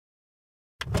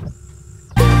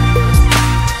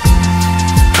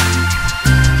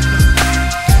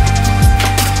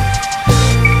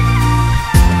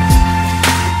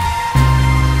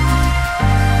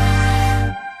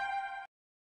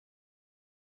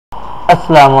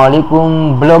अस्सलामुअलैकुम।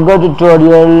 Blogger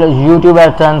tutorial YouTube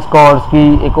AdSense course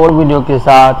की एक और वीडियो के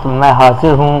साथ मैं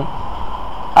हाजिर हूँ।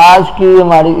 आज की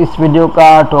हमारी इस वीडियो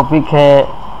का टॉपिक है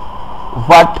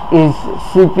व्हाट इज़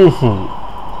सीपीसी।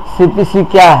 सीपीसी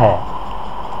क्या है।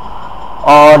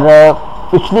 और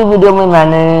पिछली वीडियो में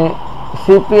मैंने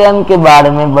सीपीएम के बारे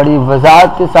में बड़ी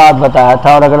वजाहत के साथ बताया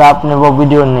था, और अगर आपने वो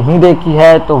वीडियो नहीं देखी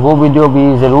है तो वो वीडियो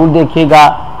भी ज़रूर देखिएगा।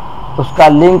 उसका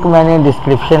लिंक मैंने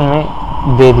डिस्क्रिप्शन में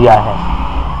दे दिया है।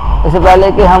 इससे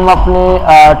पहले कि हम अपने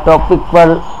टॉपिक पर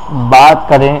बात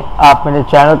करें, आप मेरे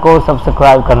चैनल को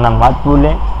सब्सक्राइब करना मत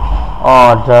भूलें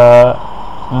और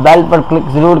बेल पर क्लिक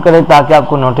ज़रूर करें ताकि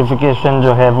आपको नोटिफिकेशन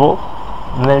जो है वो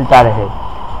मिलता रहे।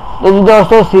 तो जी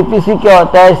दोस्तों, सीपीसी क्या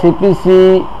होता है।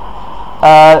 सीपीसी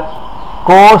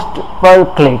कॉस्ट पर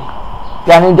क्लिक,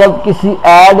 यानी जब किसी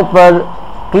ऐड पर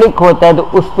क्लिक होता है तो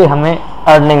उस पर हमें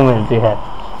अर्निंग मिलती है।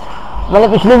 मैंने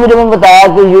पिछली वीडियो में बताया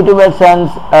कि यूट्यूब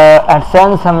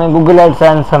एडसेंस हमें, गूगल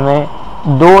एडसेंस हमें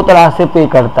दो तरह से पे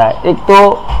करता है। एक तो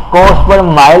कॉस्ट पर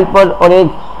माइल पर और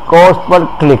एक कॉस्ट पर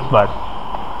क्लिक पर।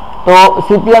 तो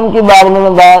सीपीएम के बारे में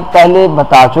मैं पहले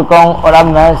बता चुका हूं और अब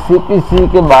मैं सीपीसी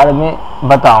के बारे में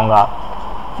बताऊंगा।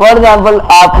 फॉर एग्जाम्पल,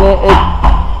 आपने एक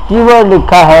कीवर्ड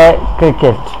लिखा है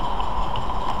क्रिकेट,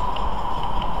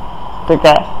 ठीक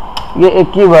है, ये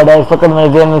एक कीवर्ड है। इस वक्त मेरे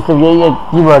ज़हन में सिर्फ यही एक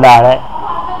कीवर्ड आ रहा है।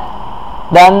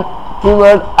 देन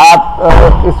कीवर्ड आप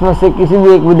इसमें से किसी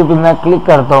भी एक वीडियो पे मैं क्लिक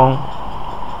करता हूँ,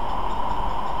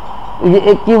 ये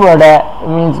एक कीवर्ड है,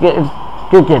 मीन्स के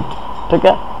क्रिकेट, ठीक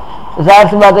है। जाहिर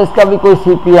सी बात है इसका भी कोई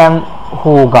सीपीएम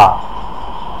होगा।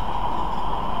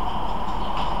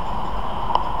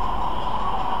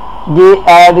 ये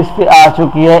ऐड इस पे आ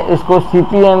चुकी है, इसको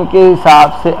सीपीएम के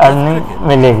हिसाब से अर्निंग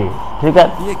मिलेगी, ठीक है।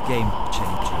 ये game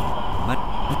changer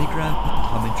मल्टीग्राम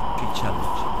commentary challenge.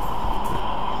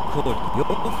 Record your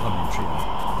commentary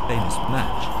on famous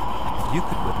match and you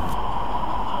could win.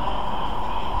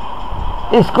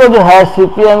 इसको जो है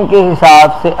सीपीएम के हिसाब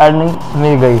से अर्निंग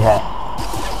मिल गई है।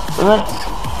 तो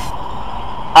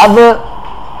अब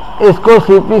इसको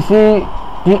सीपीसी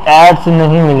की एड्स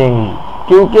नहीं मिलेंगी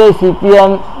क्योंकि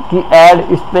सीपीएम की एड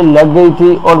इस पे लग गई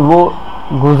थी और वो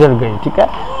गुजर गई, ठीक है।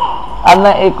 अब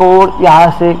मैं एक और यहाँ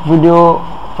से एक वीडियो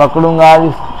पकड़ूंगा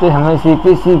जिस पे हमें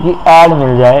सीपीसी की एड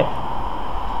मिल जाए।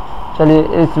 चलिए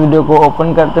इस वीडियो को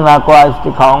ओपन करते, मैं आपको आज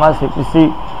दिखाऊंगा सीपीसी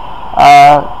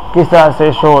किस तरह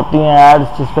से शो होती हैं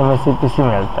एड्स जिस पे हमें सीपीसी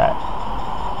मिलता है।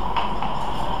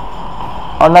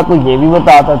 और मैं आपको ये भी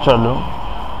बताता चलूँ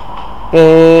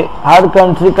कि हर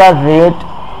कंट्री का रेट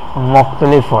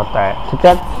मुख्तलिफ होता है, ठीक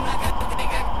है।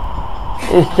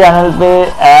 इस चैनल पे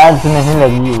एड्स नहीं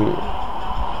लगी हुई,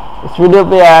 इस वीडियो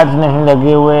पे एड्स नहीं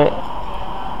लगे हुए।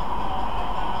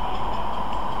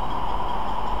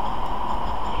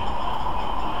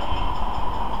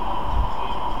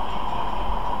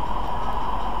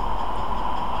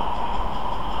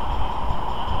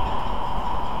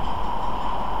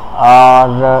 और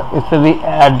इस पे भी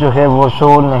ऐड जो है वो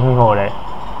शो नहीं हो रहे।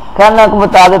 खैर मैं आपको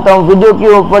बता देता हूँ, वीडियो के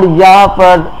ऊपर यहाँ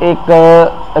पर एक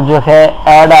जो है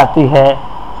ऐड आती है,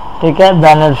 ठीक है,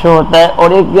 बैनर शो होता है,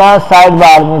 और एक यहाँ साइड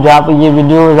बार में जहाँ पे ये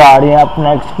वीडियोज आ रही हैं अप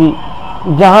नेक्स्ट की,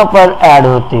 जहाँ पर ऐड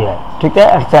होती है, ठीक है,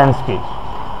 एडसेंस की।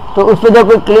 तो उस पर जब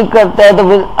कोई क्लिक करता है तो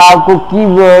फिर आपको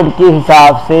कीवर्ड के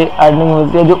हिसाब से अर्निंग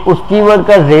मिलती है। जो उस कीवर्ड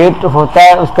का रेट होता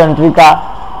है उस कंट्री का,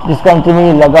 जिस कंट्री में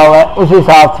ये लगा हुआ है, उस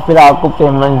हिसाब से फिर आपको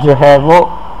पेमेंट जो है वो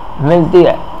मिलती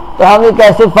है। तो हम ये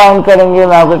कैसे फाइंड करेंगे,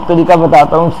 मैं आपको एक तरीका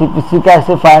बताता हूँ। सीपीसी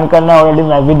कैसे फाइंड करना है ऑलरेडी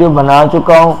मैं वीडियो बना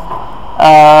चुका हूँ।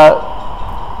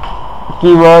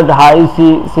 कीवर्ड हाई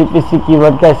सीपीसी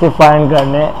कीवर्ड कैसे फाइंड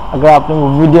करने, अगर आपने वो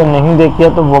वीडियो नहीं देखी है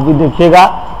तो वो भी देखिएगा।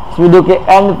 इस वीडियो के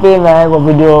एंड पे मैं वो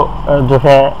वीडियो जो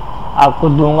है आपको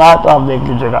दूंगा, तो आप देख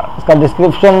लीजिएगा। इसका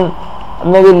डिस्क्रिप्शन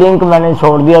में भी लिंक मैंने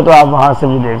छोड़ दिया, तो आप वहाँ से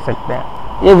भी देख सकते हैं।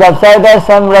 ये वेबसाइट है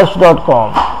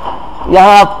samrush.com।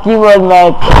 यहाँ आप कीवर्ड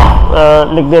मैं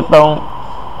लिख देता हूँ,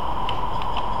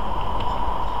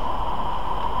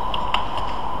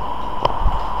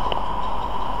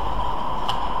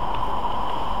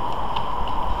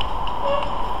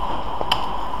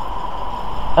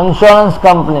 इंश्योरेंस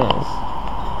कंपनीज।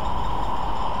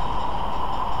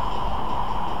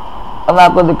 अब मैं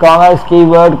आपको दिखाऊंगा इस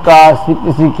कीवर्ड का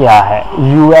सीपीसी क्या है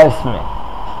यूएस में।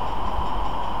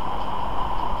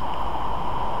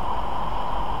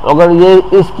 अगर ये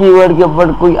इस कीवर्ड के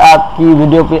ऊपर कोई आपकी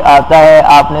वीडियो पे आता है,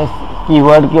 आपने इस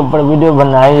कीवर्ड के ऊपर वीडियो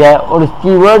बनाई है और इस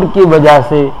कीवर्ड की वजह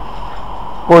से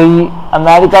कोई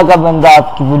अमेरिका का बंदा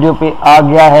आपकी वीडियो पे आ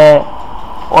गया है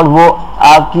और वो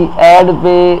आपकी ऐड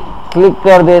पे क्लिक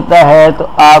कर देता है, तो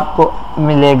आपको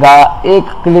मिलेगा एक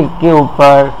क्लिक के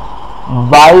ऊपर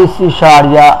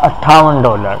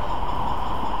 $22.58।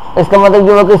 इसका मतलब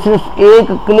जो है कि सिर्फ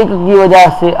एक क्लिक की वजह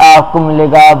से आपको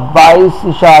मिलेगा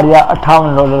 $22.58,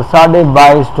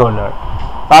 $22.5।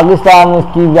 पाकिस्तान में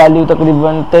इसकी वैल्यू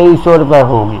तकरीबन 2300 रुपये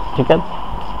होगी, ठीक है।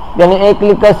 यानी एक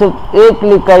क्लिक का सिर्फ एक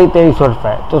क्लिक का ही 2300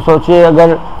 रुपये। तो सोचिए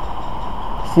अगर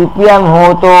CPM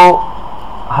हो तो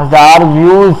 1000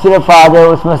 व्यूज सिर्फ आ जाए,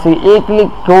 उसमें से एक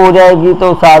क्लिक हो जाएगी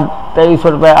तो 2300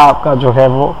 रुपये आपका जो है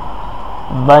वो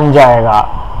बन जाएगा।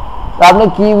 तो आपने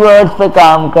कीवर्ड्स पे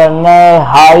काम करना है,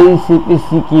 हाई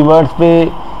CPC कीवर्ड्स पे।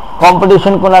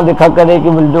 कंपटीशन को ना देखा करे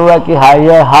कि जो है कि हाई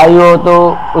है, हाई हो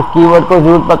तो उस कीवर्ड को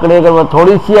जरूर पकड़े। अगर वो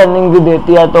थोड़ी सी अर्निंग भी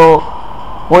देती है तो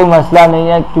कोई मसला नहीं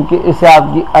है, क्योंकि इससे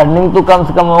आपकी अर्निंग तो कम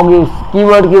से कम होगी। उस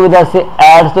कीवर्ड की वजह से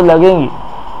एड्स तो लगेंगी,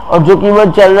 और जो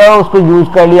कीवर्ड चल रहा है उसको यूज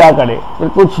कर लिया करे, फिर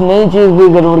कुछ नई चीज़ भी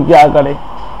ज़रूर किया करे।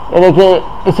 ये देखिए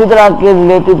इसी तरह के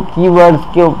रिलेटेड कीवर्ड्स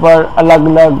के ऊपर अलग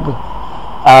अलग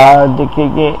देखिए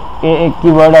कि एक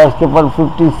कीवर्ड है, उसके ऊपर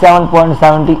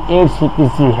 57.78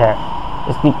 CPC है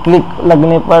इसकी क्लिक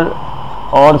लगने पर,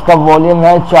 और इसका वॉल्यूम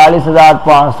है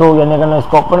 40,500। यानी अगर मैं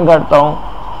इसको ओपन करता हूँ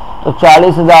तो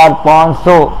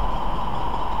 40,500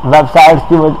 वेबसाइट्स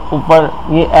के ऊपर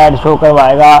ये ऐड शो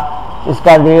करवाएगा।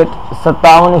 इसका रेट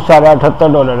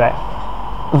 $57.78 है।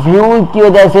 व्यूज की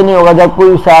वजह से नहीं होगा, जब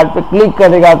कोई साइट पे क्लिक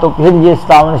करेगा तो फिर ये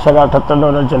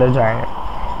 $57.78 चले जाएंगे।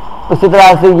 इसी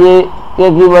तरह से ये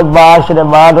कीवर्ड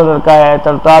 $12.12 का है,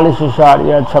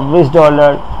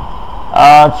 $43.26,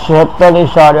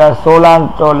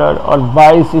 $76.16 और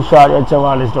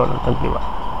 $22.44 तकरीबन।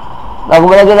 अब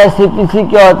पता चला CPC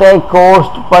क्या होता है,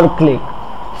 कॉस्ट पर क्लिक।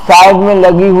 साइड में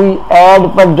लगी हुई ऐड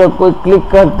पर जब कोई क्लिक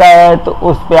करता है तो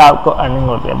उस पर आपको अर्निंग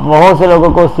होती है। बहुत से लोगों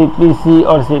को CPC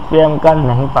और CPM का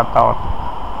नहीं पता होता,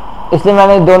 इसलिए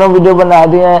मैंने दोनों वीडियो बना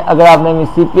दिए हैं। अगर आपने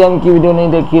CPM की वीडियो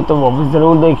नहीं देखी तो वो भी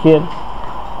ज़रूर देखिए,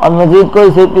 और मज़ीद कोई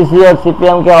CPC और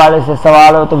CPM के हवाले से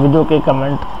सवाल हो तो वीडियो के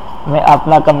कमेंट में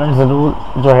अपना कमेंट ज़रूर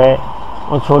जो है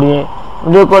वो छोड़िए।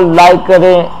 वीडियो को लाइक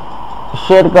करें,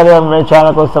 शेयर करें, और मेरे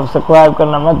चैनल को सब्सक्राइब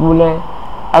करना मत भूलें।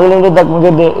 अगले वीडियो तक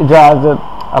मुझे दे इजाज़त।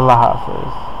 अल्लाह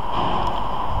हाफ़िज़।